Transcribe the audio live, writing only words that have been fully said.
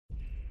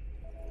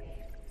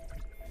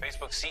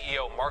Facebook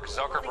CEO Mark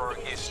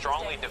Zuckerberg is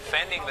strongly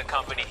defending the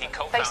company he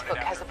co-founded. Facebook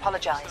has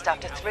apologized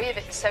after 3 of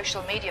its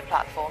social media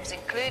platforms,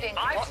 including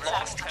I've WhatsApp.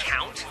 lost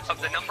count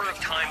of the number of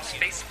times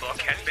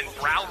Facebook has been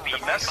browbeaten.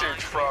 The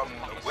message from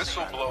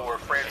whistleblower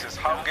Frances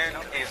Haugen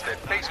is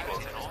that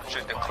Facebook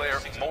should declare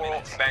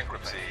moral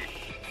bankruptcy.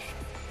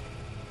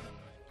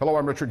 Hello,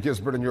 I'm Richard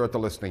Gisbert, and you're at The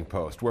Listening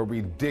Post, where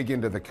we dig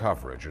into the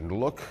coverage and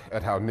look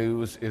at how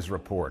news is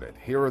reported.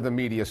 Here are the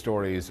media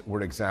stories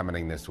we're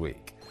examining this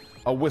week.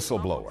 A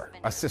whistleblower,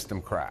 a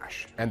system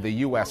crash, and the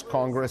U.S.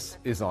 Congress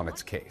is on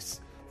its case.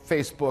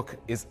 Facebook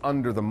is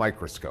under the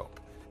microscope,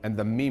 and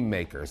the meme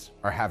makers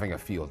are having a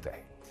field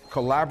day.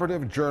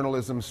 Collaborative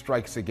journalism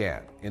strikes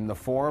again in the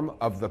form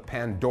of the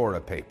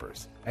Pandora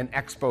Papers, an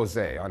expose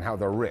on how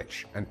the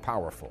rich and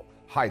powerful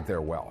hide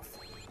their wealth.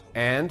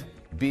 And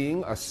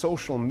being a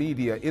social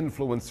media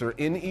influencer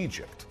in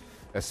Egypt,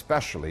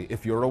 especially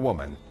if you're a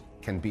woman,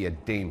 can be a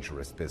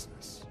dangerous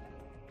business.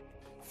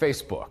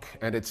 Facebook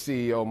and its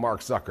CEO Mark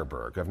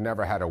Zuckerberg have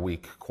never had a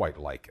week quite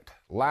like it.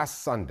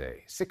 Last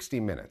Sunday, 60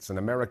 Minutes, an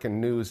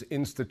American news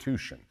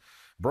institution,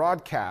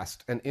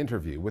 broadcast an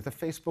interview with a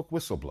Facebook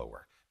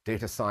whistleblower,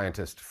 data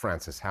scientist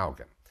Frances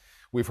Haugen.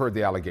 We've heard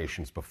the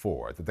allegations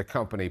before that the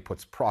company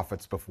puts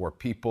profits before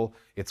people,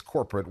 its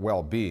corporate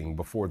well-being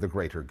before the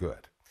greater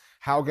good.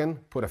 Haugen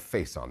put a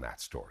face on that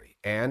story,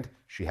 and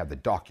she had the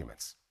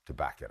documents to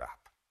back it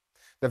up.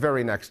 The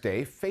very next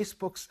day,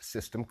 Facebook's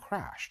system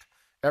crashed.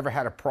 Ever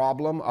had a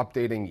problem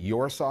updating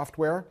your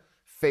software?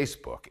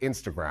 Facebook,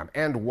 Instagram,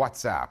 and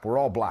WhatsApp were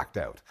all blacked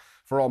out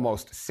for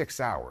almost 6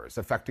 hours,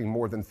 affecting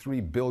more than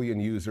 3 billion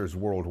users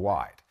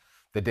worldwide.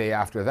 The day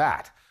after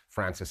that,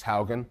 Frances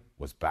Haugen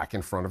was back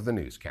in front of the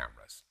news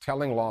cameras,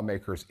 telling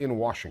lawmakers in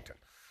Washington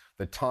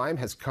the time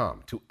has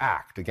come to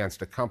act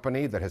against a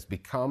company that has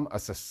become a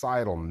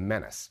societal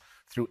menace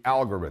through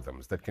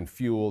algorithms that can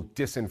fuel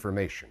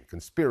disinformation,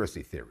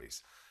 conspiracy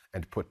theories,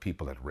 and put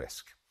people at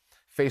risk.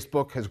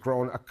 Facebook has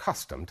grown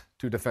accustomed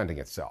to defending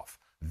itself.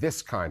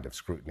 This kind of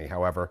scrutiny,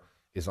 however,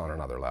 is on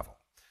another level.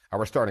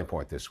 Our starting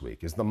point this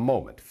week is the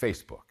moment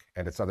Facebook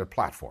and its other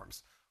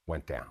platforms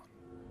went down.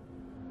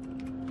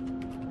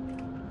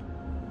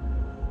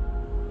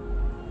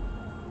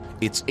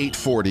 It's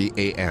 8:40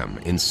 a.m.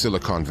 in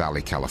Silicon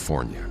Valley,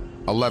 California,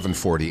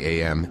 11:40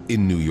 a.m.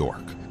 in New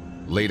York,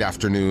 late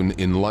afternoon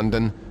in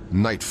London,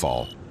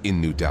 nightfall in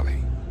New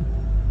Delhi.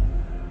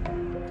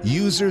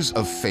 Users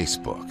of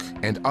Facebook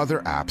and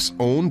other apps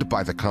owned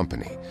by the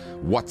company,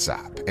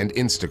 WhatsApp and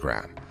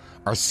Instagram,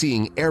 are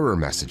seeing error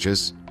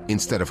messages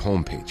instead of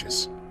home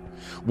pages.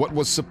 What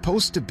was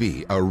supposed to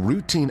be a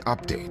routine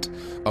update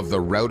of the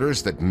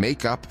routers that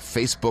make up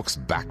Facebook's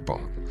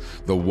backbone,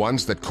 the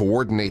ones that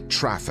coordinate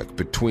traffic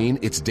between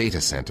its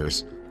data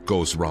centers,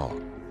 goes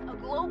wrong. A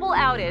global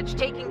outage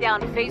taking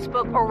down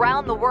Facebook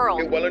around the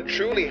world. It well and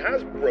truly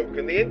has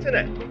broken the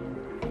internet.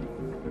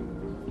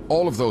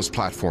 All of those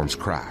platforms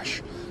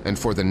crash, and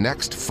for the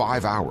next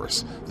 5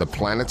 hours, the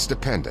planet's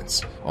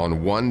dependence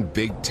on one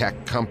big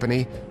tech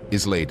company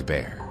is laid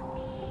bare.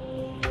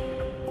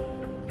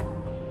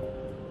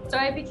 So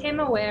I became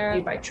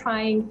aware by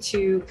trying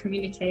to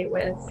communicate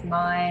with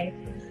my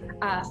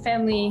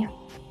family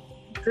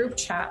group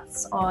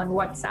chats on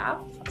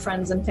WhatsApp,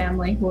 friends and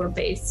family who are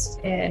based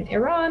in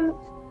Iran.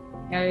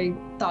 I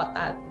thought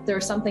that there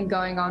was something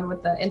going on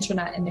with the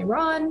internet in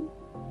Iran.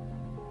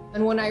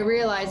 And when I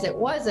realized it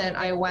wasn't,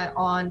 I went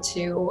on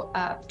to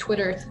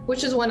Twitter,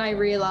 which is when I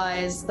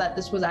realized that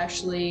this was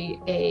actually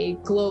a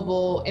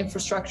global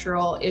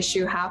infrastructural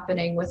issue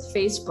happening with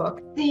Facebook.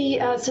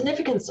 The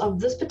significance of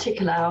this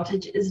particular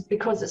outage is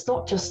because it's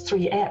not just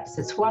 3 apps,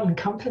 it's one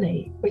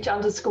company, which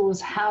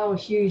underscores how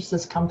huge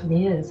this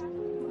company is.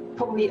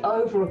 Probably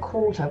over a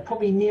quarter,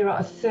 probably nearer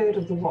a third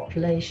of the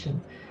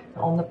population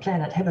on the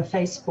planet have a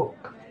Facebook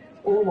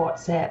or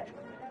WhatsApp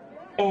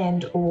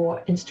and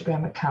or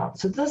Instagram account.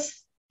 So this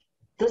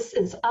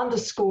is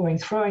underscoring,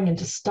 throwing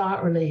into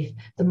stark relief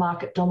the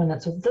market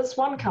dominance of this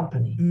one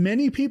company.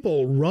 Many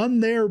people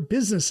run their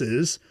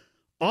businesses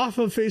off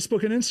of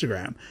Facebook and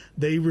Instagram.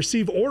 They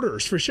receive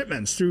orders for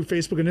shipments through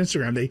Facebook and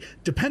Instagram. They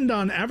depend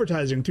on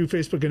advertising through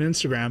Facebook and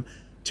Instagram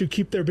to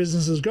keep their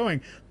businesses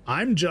going.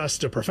 I'm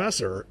just a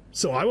professor,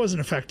 so I wasn't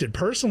affected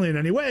personally in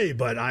any way,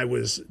 but I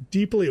was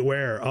deeply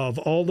aware of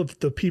all of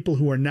the people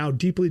who are now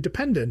deeply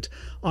dependent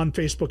on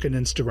Facebook and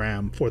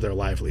Instagram for their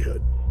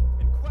livelihood.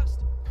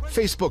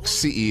 Facebook's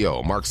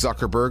CEO, Mark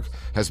Zuckerberg,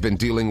 has been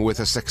dealing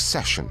with a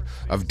succession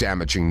of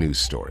damaging news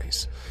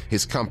stories.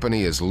 His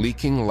company is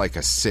leaking like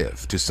a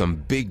sieve to some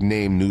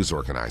big-name news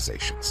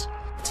organizations.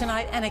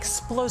 Tonight, an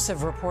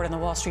explosive report in the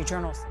Wall Street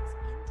Journal.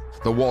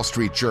 The Wall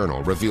Street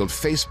Journal revealed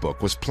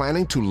Facebook was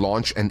planning to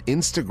launch an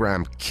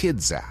Instagram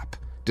Kids app,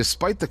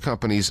 despite the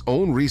company's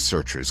own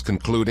researchers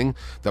concluding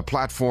the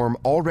platform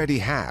already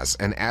has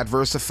an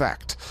adverse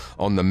effect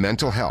on the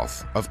mental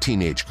health of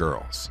teenage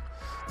girls.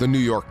 The New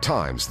York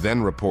Times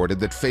then reported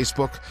that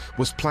Facebook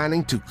was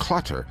planning to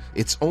clutter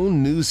its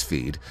own news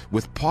feed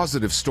with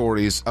positive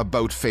stories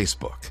about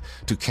Facebook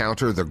to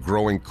counter the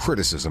growing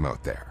criticism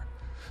out there.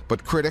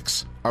 But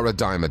critics are a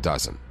dime a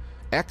dozen,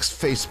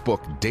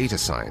 ex-Facebook data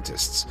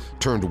scientists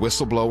turned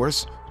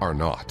whistleblowers are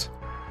not.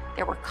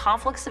 There were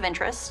conflicts of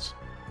interest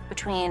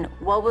between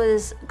what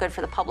was good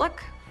for the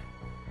public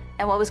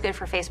and what was good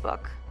for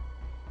Facebook.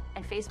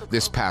 And Facebook.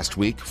 This past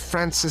week,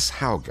 Frances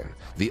Haugen,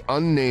 the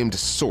unnamed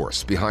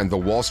source behind the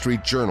Wall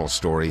Street Journal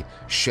story,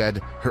 shed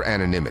her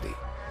anonymity.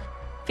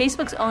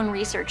 Facebook's own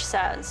research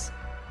says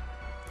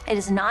it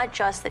is not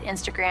just that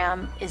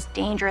Instagram is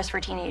dangerous for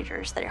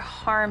teenagers, that it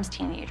harms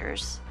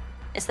teenagers.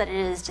 It's that it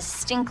is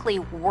distinctly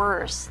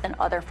worse than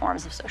other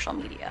forms of social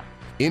media.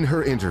 In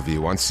her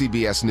interview on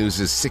CBS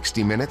News'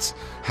 60 Minutes,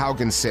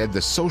 Haugen said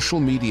the social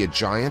media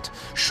giant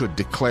should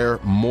declare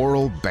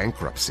moral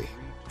bankruptcy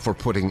for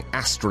putting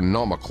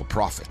astronomical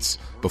profits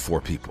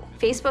before people.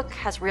 Facebook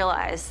has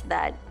realized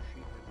that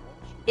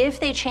if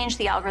they change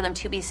the algorithm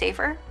to be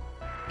safer,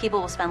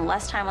 people will spend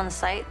less time on the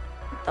site,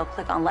 they'll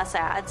click on less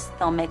ads,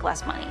 they'll make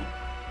less money.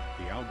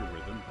 The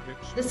algorithm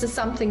picks. This is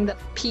something that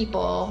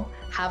people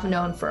have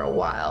known for a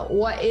while.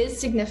 What is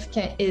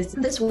significant is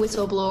this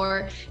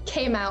whistleblower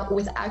came out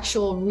with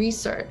actual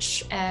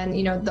research and,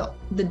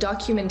 the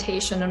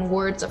documentation and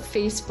words of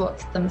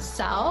Facebook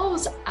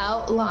themselves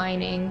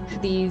outlining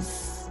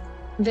these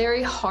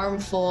very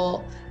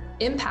harmful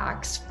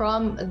impacts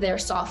from their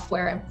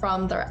software and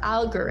from their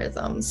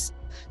algorithms.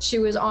 She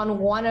was on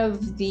one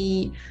of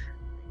the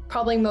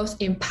probably most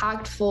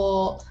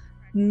impactful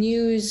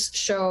news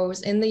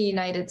shows in the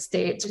United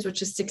States,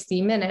 which is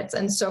 60 Minutes.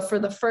 And so for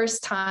the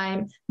first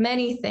time,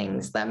 many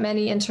things that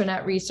many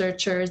internet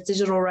researchers,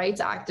 digital rights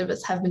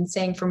activists have been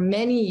saying for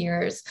many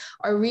years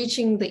are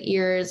reaching the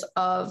ears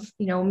of,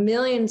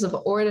 millions of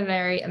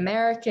ordinary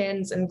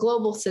Americans and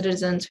global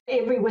citizens.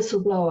 Every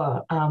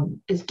whistleblower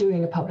is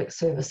doing a public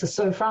service.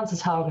 So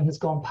Frances Haugen has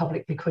gone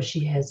public because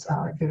she has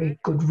a very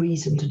good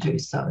reason to do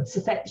so. It's the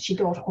fact that she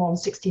got on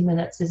 60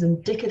 Minutes is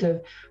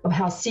indicative of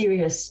how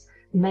serious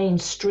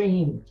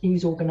mainstream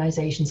news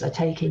organizations are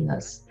taking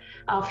this.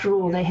 After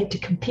all, they had to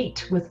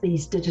compete with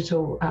these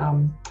digital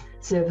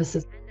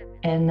services,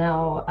 and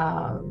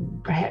now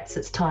perhaps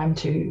it's time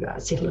to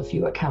settle a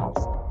few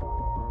accounts.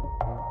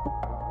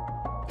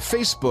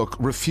 Facebook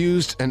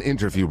refused an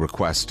interview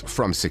request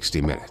from 60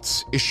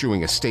 Minutes,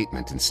 issuing a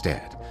statement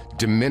instead,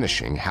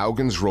 diminishing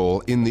Haugen's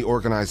role in the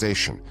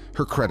organization,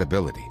 her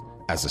credibility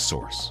as a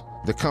source.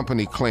 The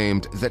company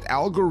claimed that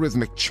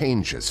algorithmic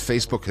changes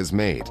Facebook has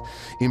made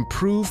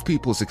improve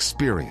people's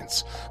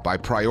experience by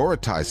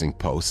prioritizing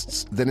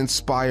posts that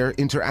inspire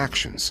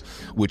interactions,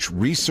 which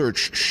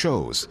research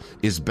shows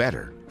is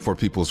better for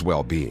people's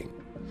well-being.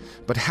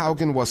 But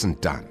Haugen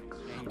wasn't done.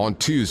 On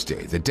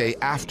Tuesday, the day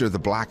after the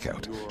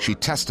blackout, she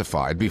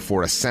testified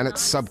before a Senate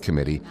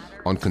subcommittee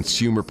on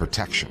consumer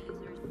protection.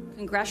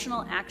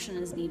 Congressional action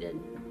is needed.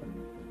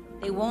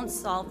 They won't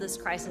solve this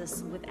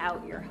crisis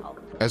without your help.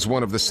 As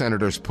one of the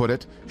senators put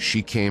it,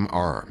 she came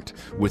armed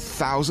with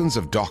thousands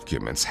of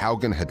documents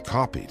Haugen had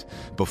copied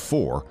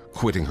before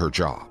quitting her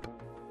job.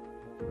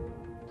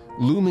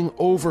 Looming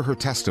over her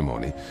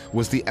testimony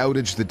was the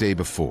outage the day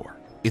before,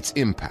 its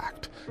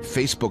impact,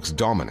 Facebook's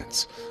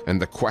dominance,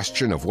 and the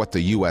question of what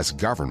the U.S.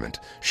 government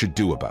should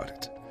do about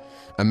it.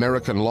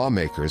 American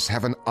lawmakers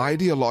have an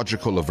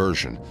ideological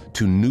aversion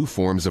to new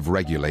forms of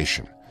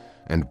regulation,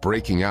 and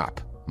breaking up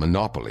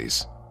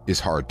monopolies is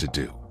hard to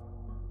do.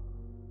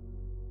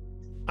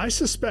 I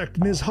suspect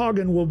Ms.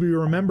 Haugen will be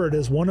remembered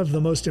as one of the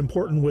most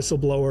important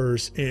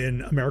whistleblowers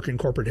in American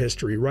corporate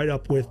history, right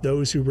up with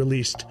those who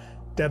released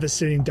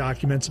devastating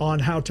documents on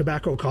how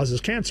tobacco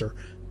causes cancer.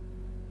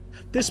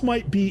 This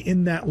might be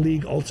in that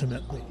league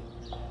ultimately,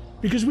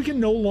 because we can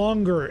no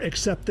longer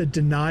accept the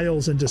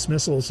denials and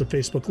dismissals of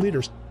Facebook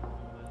leaders.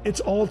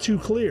 It's all too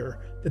clear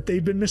that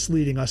they've been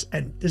misleading us,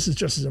 and this is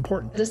just as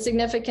important. The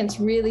significance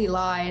really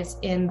lies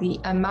in the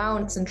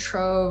amounts and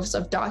troves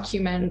of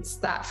documents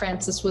that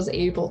Frances was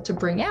able to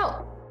bring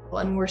out.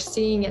 And we're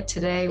seeing it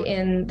today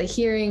in the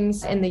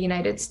hearings in the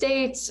United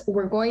States.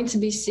 We're going to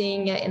be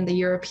seeing it in the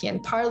European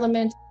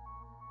Parliament.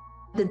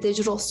 The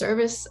Digital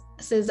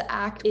Services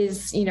Act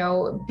is,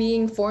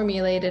 being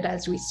formulated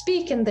as we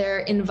speak, and they're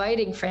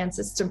inviting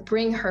Frances to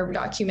bring her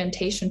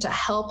documentation to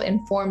help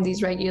inform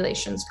these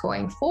regulations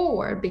going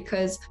forward,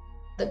 because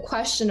the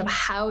question of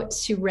how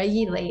to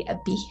regulate a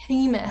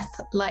behemoth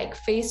like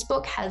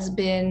Facebook has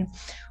been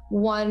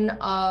one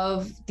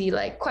of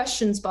the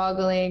questions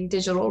boggling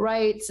digital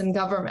rights and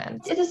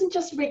government. It isn't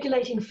just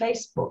regulating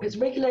Facebook, it's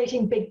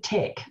regulating big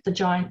tech, the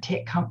giant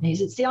tech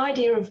companies. It's the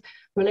idea of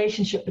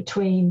relationship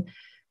between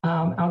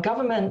our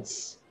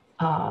governments,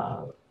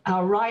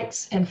 our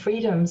rights and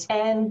freedoms,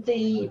 and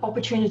the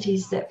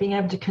opportunities that being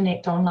able to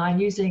connect online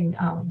using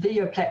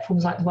video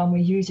platforms like the one we're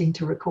using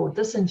to record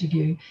this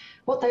interview,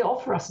 what they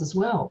offer us as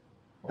well.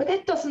 But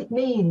that doesn't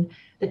mean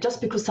that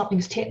just because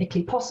something's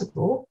technically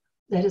possible,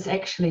 that is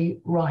actually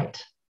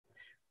right,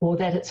 or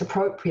that it's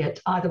appropriate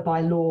either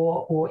by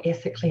law or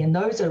ethically. And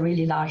those are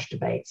really large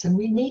debates, and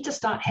we need to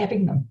start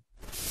having them.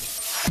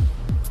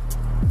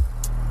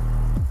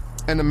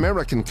 An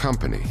American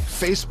company,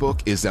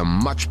 Facebook is a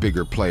much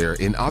bigger player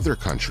in other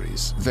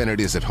countries than it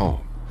is at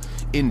home.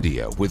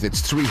 India, with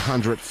its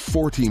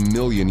 340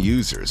 million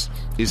users,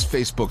 is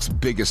Facebook's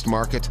biggest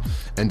market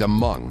and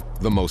among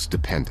the most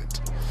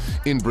dependent.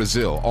 In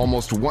Brazil,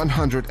 almost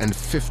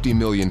 150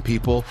 million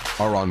people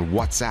are on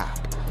WhatsApp.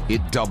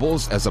 It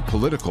doubles as a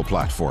political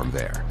platform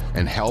there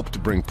and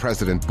helped bring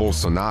President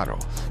Bolsonaro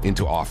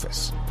into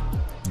office.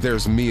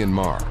 There's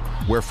Myanmar,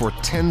 where for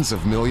tens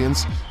of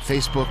millions,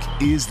 Facebook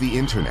is the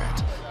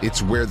internet.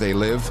 It's where they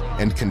live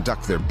and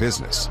conduct their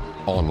business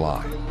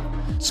online.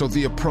 So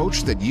the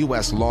approach that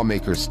U.S.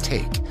 lawmakers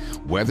take,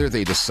 whether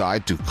they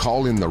decide to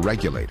call in the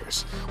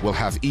regulators, will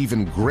have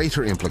even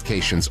greater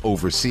implications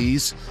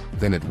overseas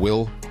than it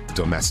will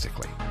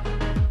domestically.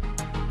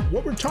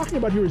 What we're talking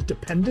about here is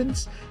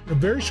dependence. In a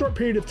very short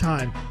period of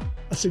time,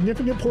 a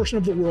significant portion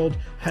of the world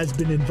has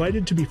been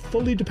invited to be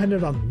fully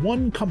dependent on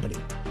one company,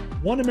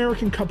 one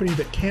American company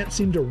that can't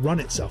seem to run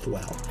itself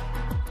well.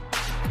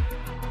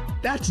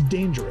 That's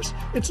dangerous.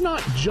 It's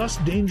not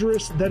just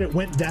dangerous that it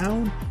went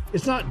down.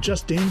 It's not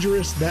just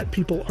dangerous that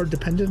people are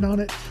dependent on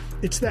it.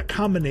 It's that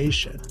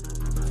combination.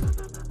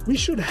 We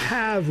should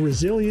have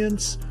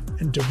resilience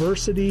and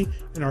diversity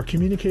in our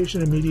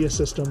communication and media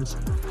systems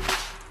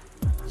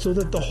so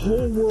that the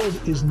whole world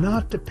is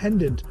not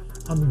dependent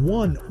on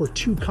one or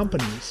two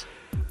companies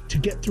to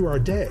get through our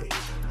day.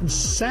 And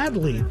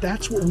sadly,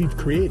 that's what we've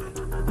created.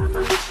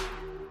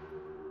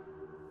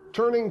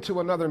 Turning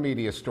to another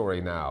media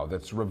story now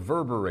that's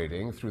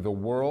reverberating through the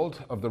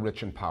world of the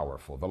rich and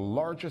powerful, the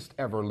largest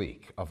ever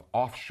leak of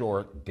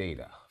offshore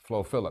data.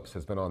 Flo Phillips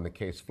has been on the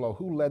case. Flo,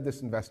 who led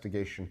this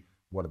investigation?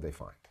 What did they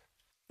find?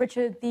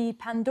 Richard, the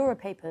Pandora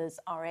Papers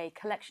are a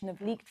collection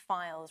of leaked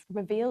files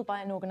revealed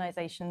by an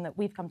organisation that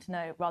we've come to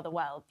know rather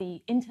well,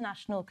 the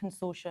International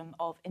Consortium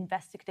of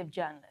Investigative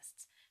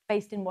Journalists,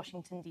 based in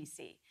Washington,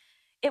 D.C.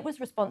 It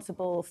was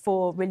responsible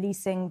for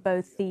releasing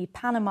both the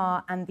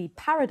Panama and the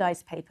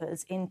Paradise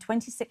Papers in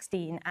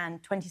 2016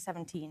 and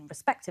 2017,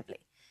 respectively.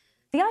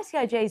 The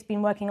ICIJ has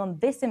been working on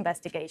this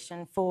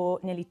investigation for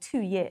nearly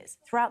 2 years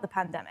throughout the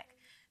pandemic,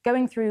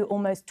 going through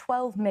almost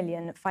 12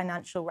 million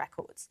financial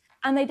records.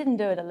 And they didn't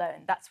do it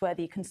alone. That's where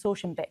the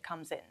consortium bit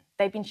comes in.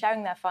 They've been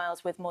sharing their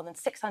files with more than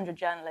 600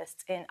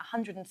 journalists in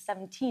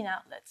 117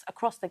 outlets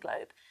across the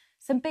globe.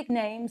 Some big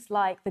names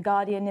like The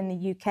Guardian in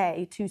the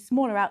UK to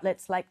smaller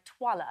outlets like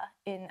Twala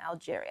in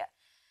Algeria.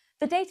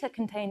 The data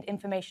contained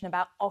information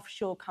about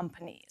offshore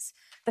companies,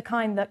 the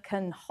kind that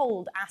can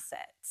hold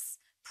assets,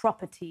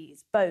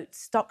 properties, boats,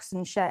 stocks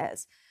and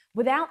shares,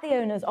 without the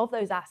owners of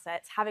those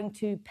assets having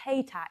to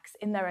pay tax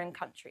in their own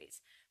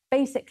countries.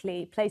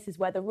 Basically, places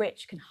where the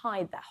rich can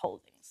hide their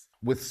holdings.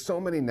 With so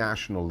many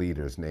national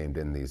leaders named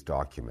in these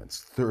documents,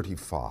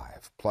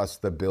 35, plus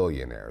the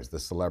billionaires, the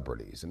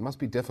celebrities, it must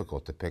be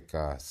difficult to pick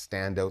a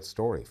standout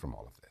story from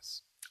all of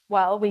this.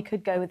 Well, we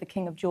could go with the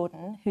King of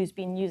Jordan, who's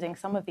been using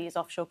some of these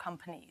offshore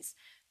companies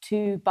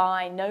to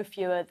buy no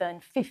fewer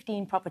than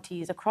 15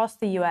 properties across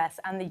the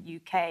US and the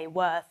UK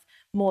worth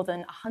more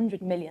than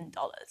 $100 million.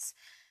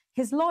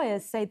 His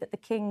lawyers say that the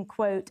king,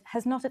 quote,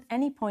 has not at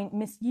any point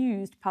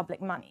misused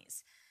public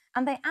monies.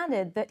 And they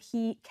added that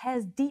he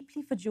cares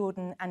deeply for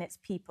Jordan and its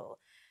people,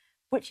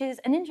 which is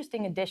an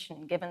interesting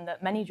addition given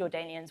that many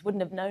Jordanians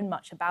wouldn't have known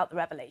much about the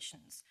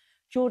revelations.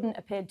 Jordan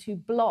appeared to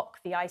block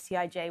the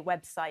ICIJ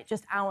website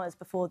just hours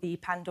before the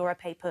Pandora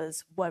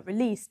Papers were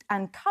released,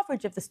 and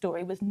coverage of the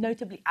story was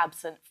notably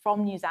absent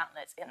from news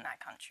outlets in that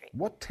country.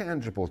 What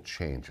tangible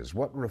changes,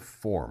 what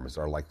reforms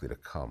are likely to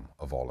come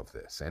of all of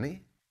this?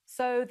 Any?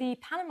 So the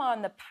Panama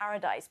and the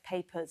Paradise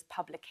Papers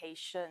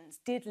publications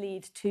did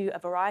lead to a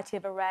variety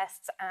of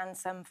arrests and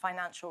some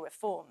financial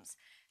reforms.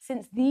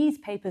 Since these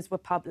papers were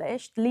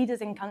published, leaders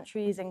in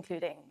countries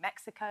including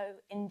Mexico,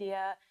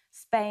 India,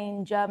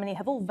 Spain, Germany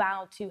have all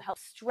vowed to help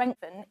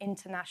strengthen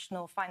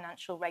international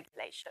financial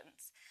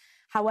regulations.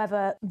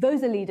 However,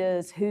 those are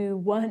leaders who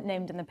weren't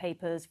named in the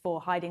papers for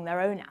hiding their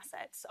own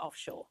assets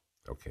offshore.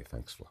 Okay,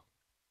 thanks, Flo.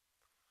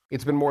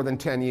 It's been more than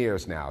 10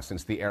 years now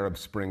since the Arab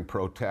Spring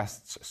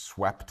protests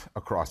swept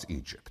across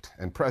Egypt,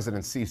 and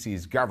President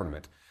Sisi's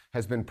government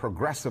has been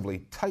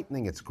progressively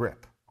tightening its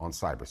grip on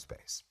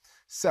cyberspace.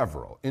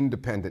 Several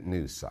independent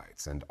news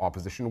sites and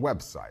opposition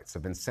websites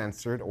have been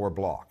censored or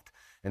blocked,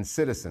 and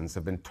citizens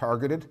have been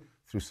targeted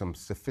through some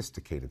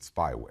sophisticated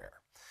spyware.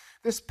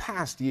 This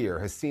past year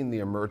has seen the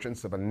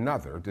emergence of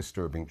another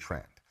disturbing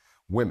trend.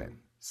 Women,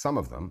 some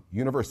of them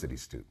university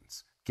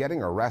students,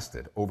 getting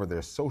arrested over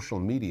their social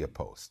media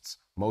posts,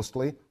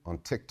 mostly on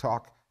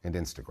TikTok and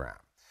Instagram.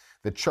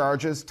 The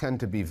charges tend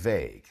to be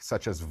vague,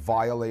 such as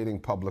violating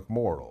public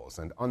morals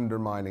and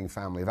undermining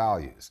family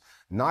values,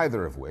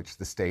 neither of which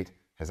the state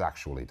has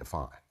actually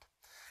defined.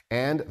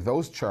 And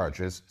those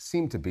charges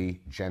seem to be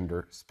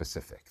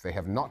gender-specific. They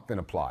have not been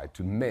applied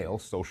to male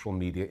social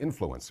media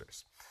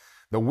influencers.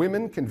 The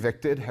women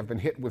convicted have been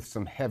hit with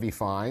some heavy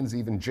fines,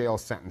 even jail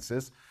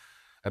sentences,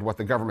 at what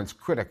the government's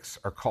critics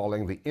are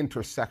calling the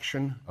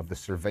intersection of the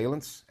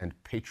surveillance and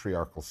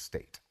patriarchal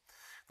state.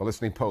 The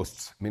Listening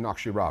Post's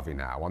Meenakshi Ravi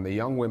now on the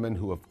young women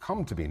who have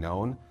come to be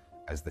known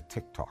as the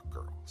TikTok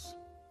girls.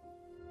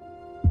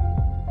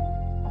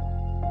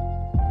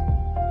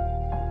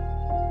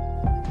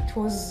 It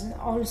was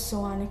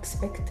also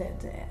unexpected.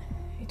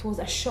 It was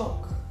a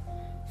shock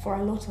for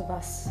a lot of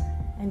us,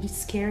 and it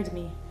scared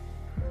me.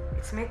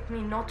 It made me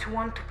not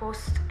want to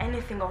post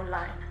anything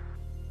online.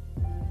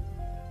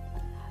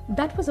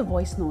 That was a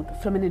voice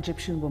note from an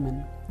Egyptian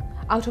woman.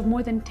 Out of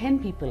more than 10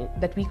 people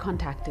that we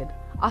contacted,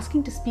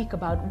 asking to speak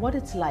about what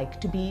it's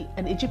like to be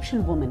an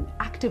Egyptian woman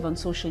active on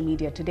social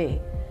media today,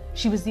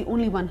 she was the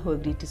only one who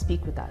agreed to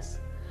speak with us.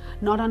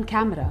 Not on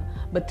camera,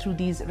 but through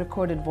these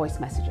recorded voice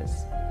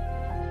messages.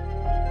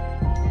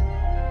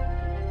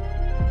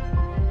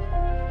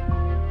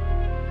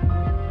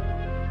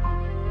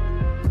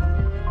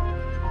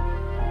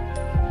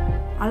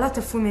 A lot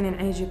of women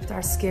in Egypt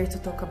are scared to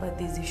talk about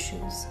these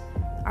issues.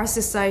 Our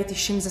society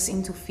shames us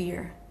into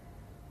fear,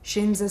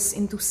 shames us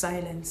into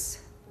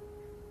silence.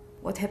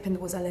 What happened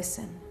was a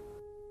lesson.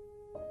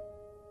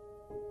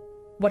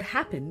 What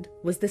happened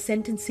was the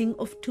sentencing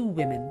of two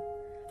women,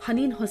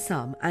 Haneen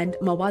Hossam and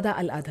Mawada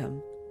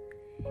Al-Adham.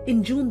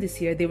 In June this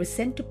year, they were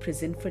sent to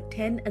prison for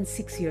 10 and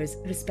 6 years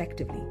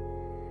respectively.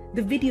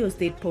 The videos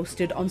they'd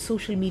posted on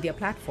social media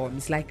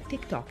platforms like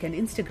TikTok and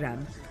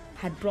Instagram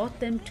had brought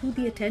them to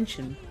the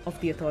attention of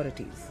the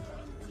authorities.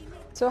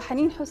 So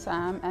Haneen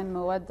Hossam and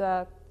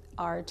Mawada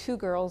are two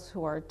girls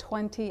who are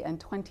 20 and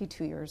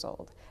 22 years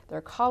old.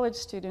 They're college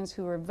students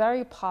who were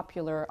very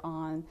popular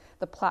on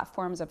the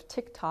platforms of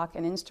TikTok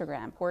and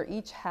Instagram, who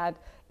each had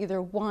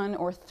either 1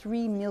 or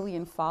 3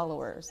 million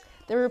followers.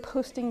 They were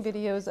posting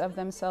videos of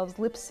themselves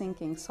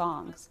lip-syncing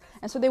songs.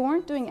 And so they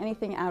weren't doing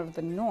anything out of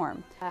the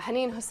norm.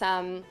 Haneen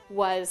Hossam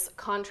was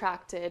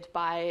contracted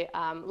by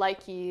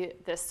Likey,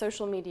 this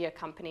social media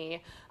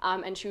company,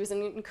 and she was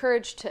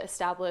encouraged to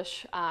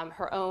establish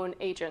her own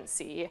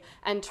agency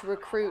and to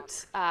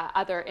recruit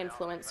other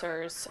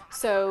influencers.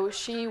 So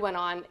she went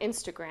on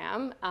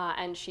Instagram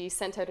and she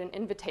sent out an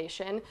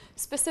invitation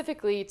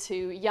specifically to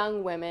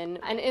young women.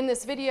 And in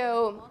this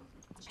video,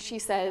 she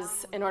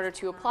says, in order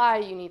to apply,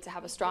 you need to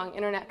have a strong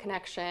internet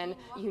connection,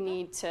 you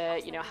need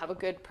to, have a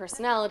good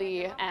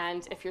personality,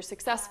 and if you're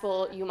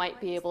successful, you might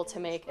be able to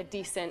make a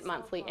decent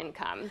monthly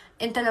income.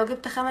 انت لو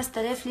جبت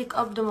 5000 ليك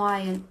قبض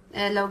معين،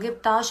 لو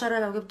جبت 10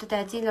 لو جبت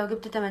 30 لو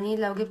جبت 80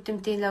 لو جبت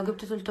 200 لو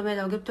جبت 300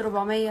 لو جبت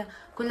 400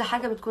 كل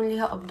حاجة بتكون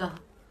ليها قبضها.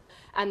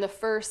 And the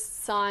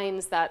first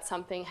signs that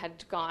something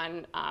had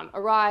gone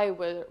awry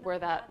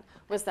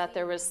was that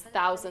there was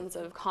thousands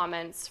of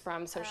comments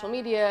from social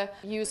media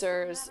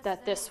users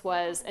that this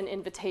was an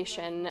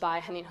invitation by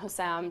Haneen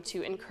Hossam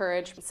to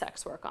encourage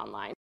sex work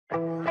online.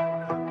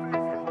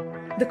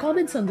 The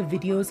comments on the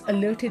videos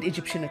alerted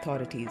Egyptian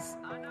authorities.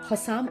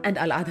 Hossam and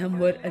Al-Adham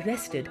were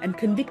arrested and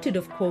convicted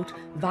of, quote,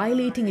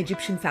 violating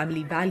Egyptian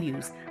family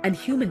values and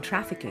human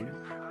trafficking.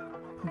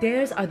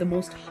 Theirs are the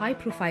most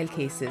high-profile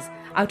cases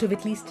out of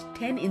at least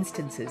 10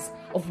 instances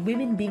of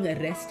women being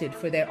arrested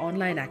for their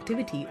online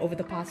activity over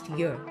the past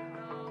year.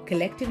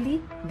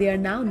 Collectively, they are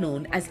now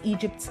known as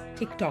Egypt's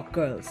TikTok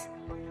girls.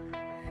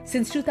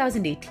 Since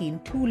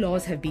 2018, two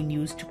laws have been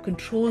used to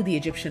control the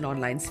Egyptian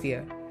online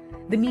sphere.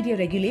 The Media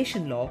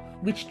Regulation Law,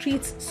 which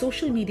treats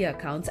social media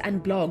accounts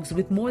and blogs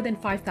with more than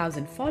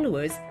 5,000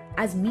 followers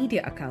as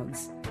media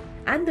accounts,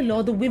 and the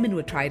law the women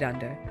were tried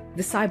under,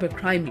 the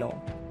Cybercrime Law.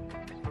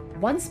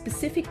 One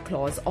specific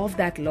clause of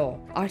that law,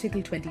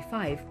 Article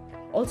 25,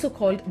 also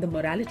called the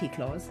Morality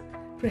Clause,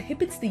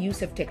 prohibits the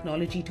use of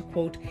technology to,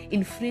 quote,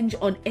 infringe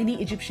on any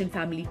Egyptian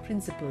family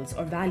principles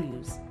or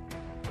values.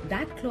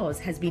 That clause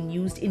has been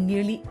used in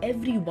nearly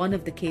every one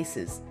of the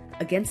cases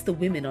against the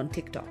women on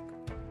TikTok.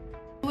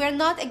 We're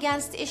not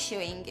against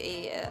issuing a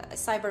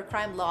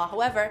cybercrime law.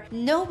 However,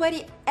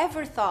 nobody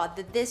ever thought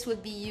that this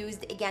would be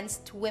used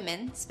against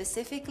women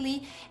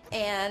specifically.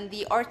 And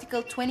the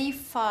Article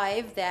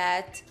 25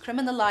 that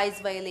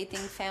criminalizes violating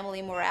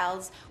family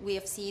morals, we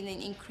have seen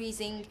an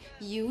increasing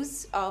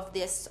use of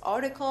this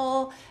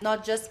article,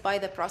 not just by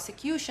the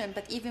prosecution,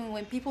 but even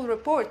when people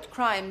report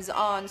crimes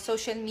on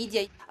social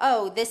media.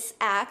 Oh, this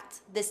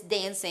act, this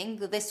dancing,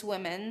 this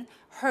woman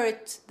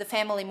hurt the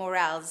family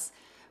morals,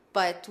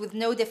 but with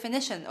no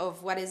definition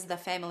of what is the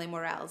family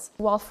morals.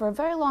 While for a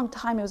very long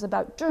time it was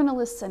about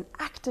journalists and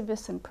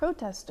activists and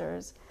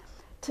protesters,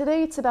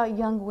 today it's about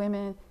young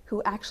women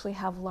who actually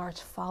have large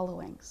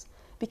followings.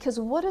 Because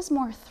what is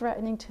more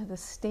threatening to the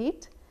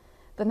state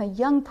than a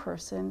young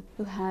person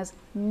who has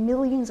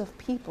millions of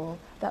people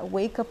that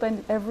wake up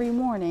every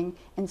morning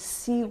and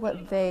see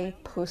what they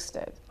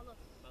posted?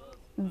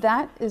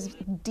 That is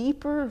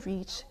deeper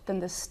reach than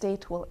the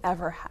state will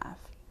ever have.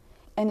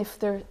 And if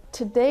they're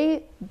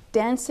today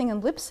dancing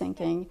and lip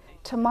syncing,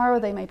 tomorrow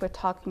they might be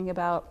talking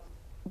about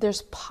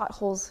there's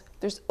potholes,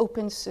 there's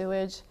open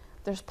sewage,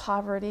 there's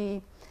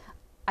poverty,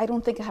 I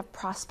don't think I have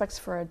prospects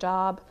for a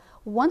job.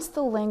 Once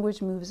the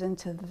language moves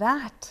into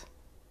that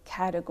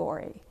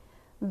category,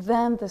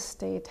 then the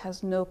state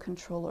has no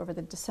control over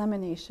the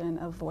dissemination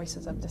of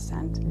voices of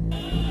dissent.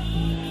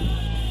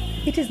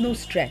 It is no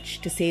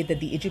stretch to say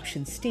that the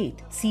Egyptian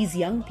state sees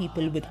young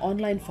people with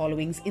online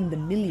followings in the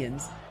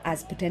millions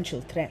as potential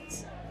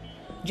threats.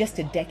 Just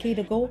a decade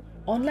ago,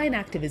 online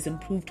activism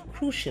proved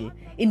crucial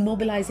in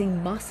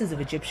mobilizing masses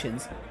of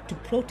Egyptians to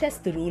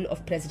protest the rule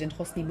of President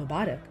Hosni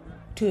Mubarak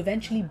to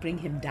eventually bring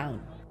him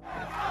down.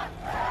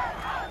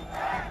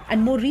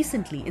 And more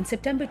recently, in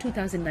September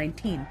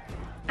 2019,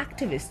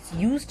 activists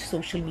used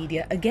social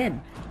media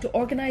again to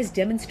organize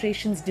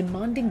demonstrations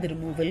demanding the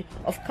removal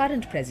of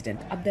current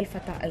President Abdel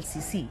Fattah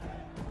el-Sisi.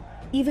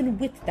 Even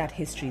with that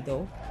history,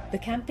 though, the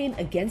campaign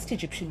against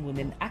Egyptian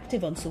women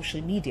active on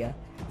social media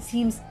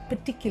seems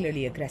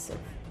particularly aggressive.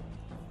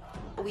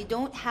 We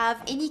don't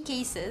have any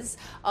cases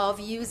of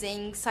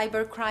using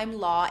cybercrime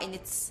law in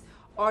its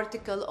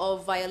article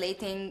of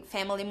violating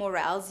family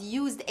morals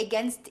used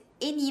against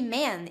any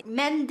man.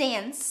 Men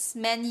dance,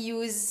 men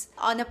use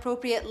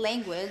inappropriate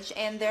language,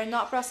 and they're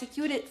not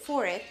prosecuted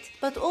for it.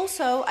 But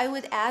also, I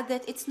would add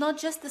that it's not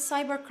just the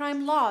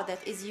cybercrime law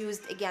that is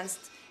used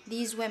against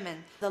these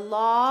women. The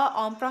law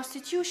on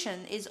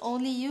prostitution is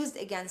only used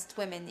against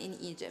women in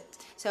Egypt.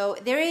 So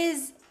there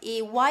is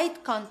a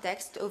wide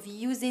context of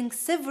using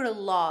several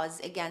laws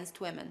against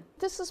women.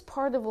 This is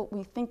part of what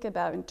we think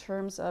about in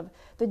terms of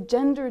the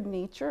gendered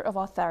nature of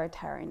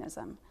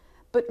authoritarianism,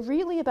 but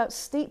really about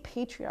state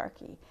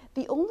patriarchy.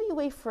 The only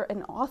way for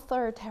an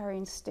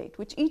authoritarian state,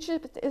 which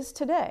Egypt is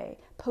today,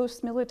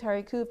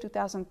 post-military coup of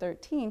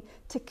 2013,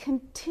 to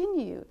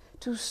continue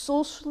to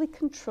socially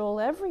control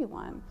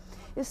everyone,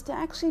 is to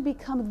actually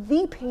become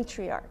the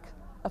patriarch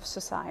of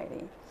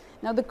society.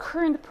 Now, the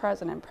current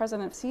president,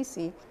 President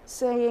Sisi,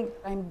 saying,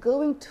 I'm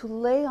going to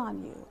lay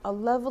on you a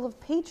level of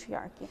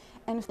patriarchy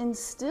and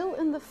instill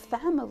in the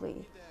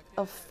family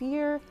a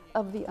fear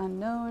of the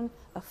unknown,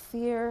 a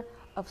fear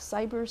of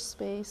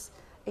cyberspace,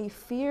 a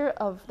fear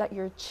of that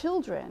your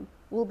children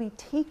will be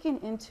taken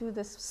into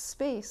this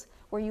space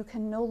where you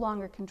can no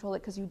longer control it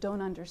because you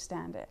don't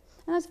understand it.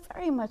 And that's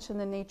very much in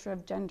the nature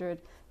of gendered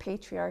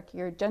patriarchy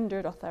or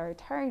gendered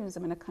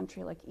authoritarianism in a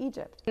country like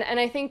Egypt. And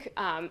I think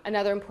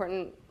another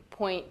important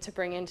point to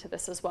bring into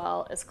this as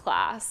well is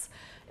class,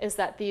 is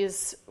that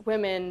these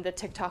women, the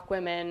TikTok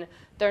women,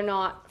 they're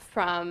not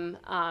from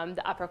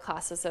the upper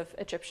classes of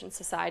Egyptian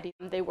society.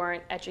 They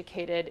weren't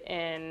educated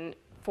in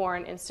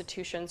foreign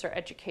institutions or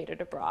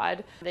educated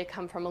abroad. They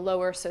come from a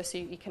lower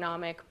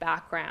socioeconomic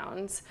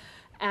background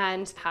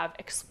and have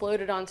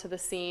exploded onto the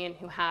scene,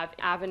 who have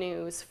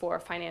avenues for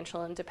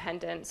financial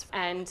independence.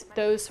 And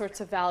those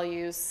sorts of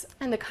values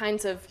and the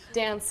kinds of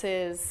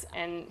dances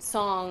and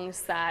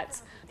songs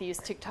that these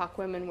TikTok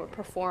women were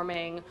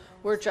performing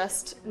were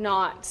just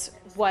not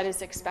what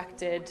is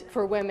expected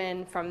for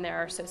women from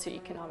their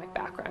socioeconomic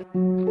background.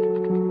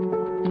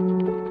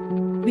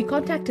 We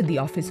contacted the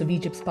Office of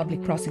Egypt's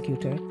public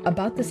prosecutor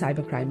about the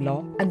cybercrime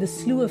law and the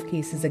slew of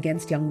cases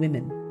against young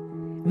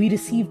women. We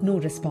received no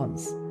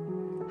response.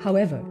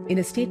 However, in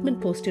a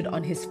statement posted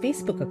on his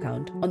Facebook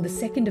account on the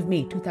 2nd of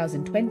May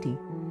 2020,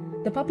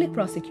 the public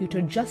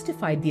prosecutor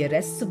justified the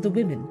arrests of the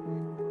women,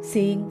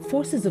 saying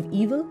forces of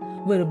evil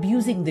were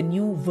abusing the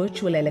new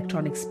virtual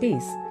electronic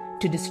space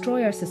to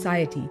destroy our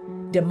society,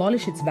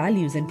 demolish its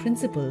values and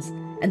principles,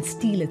 and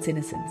steal its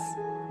innocence.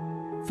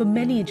 For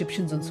many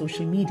Egyptians on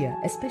social media,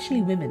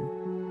 especially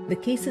women, the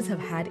cases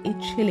have had a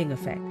chilling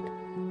effect.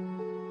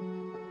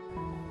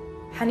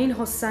 Haneen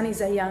Hossan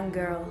is a young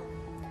girl.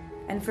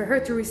 And for her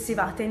to receive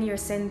a 10-year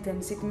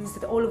sentence, it means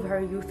that all of her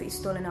youth is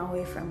stolen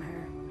away from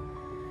her.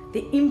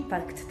 The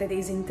impact that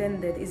is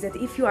intended is that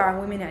if you are a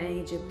woman in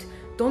Egypt,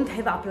 don't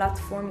have a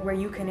platform where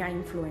you can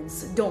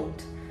influence.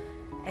 Don't.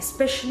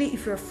 Especially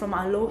if you're from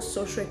a low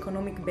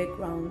socioeconomic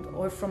background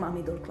or from a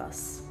middle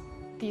class.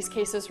 These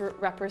cases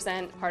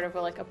represent part of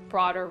a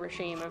broader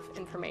regime of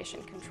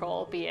information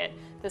control, be it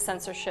the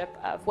censorship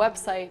of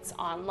websites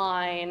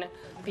online,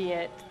 be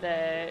it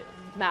the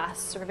mass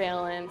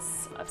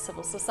surveillance of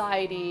civil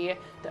society,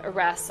 the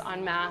arrests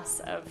en masse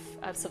of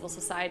civil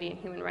society and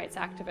human rights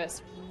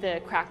activists.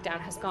 The crackdown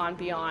has gone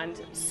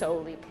beyond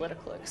solely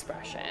political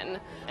expression,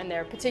 and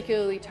they're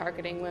particularly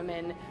targeting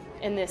women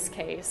in this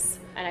case.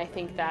 And I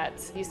think that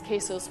these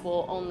cases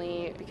will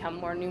only become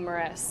more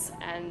numerous,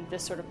 and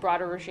this sort of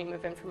broader regime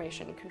of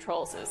information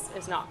controls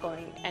is not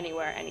going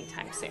anywhere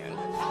anytime soon.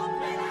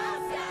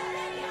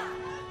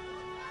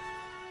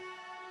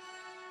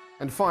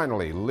 And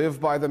finally, live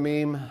by the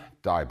meme,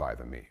 die by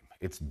the meme.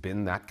 It's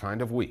been that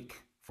kind of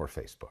week for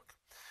Facebook.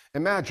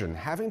 Imagine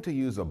having to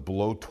use a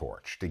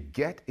blowtorch to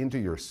get into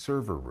your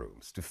server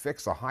rooms to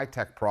fix a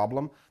high-tech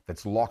problem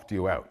that's locked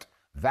you out.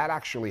 That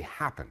actually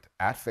happened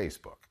at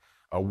Facebook,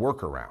 a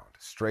workaround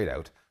straight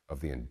out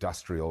of the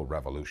Industrial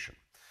Revolution.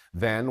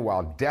 Then,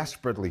 while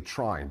desperately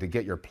trying to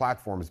get your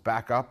platforms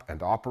back up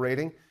and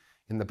operating,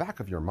 in the back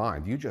of your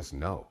mind, you just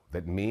know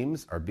that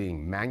memes are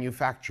being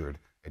manufactured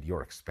at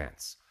your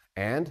expense.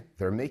 And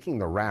they're making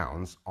the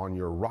rounds on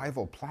your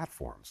rival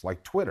platforms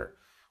like Twitter,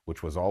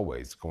 which was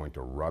always going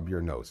to rub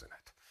your nose in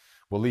it.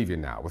 We'll leave you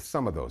now with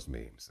some of those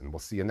memes, and we'll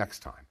see you next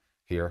time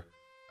here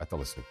at The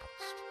Listening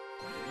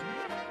Post.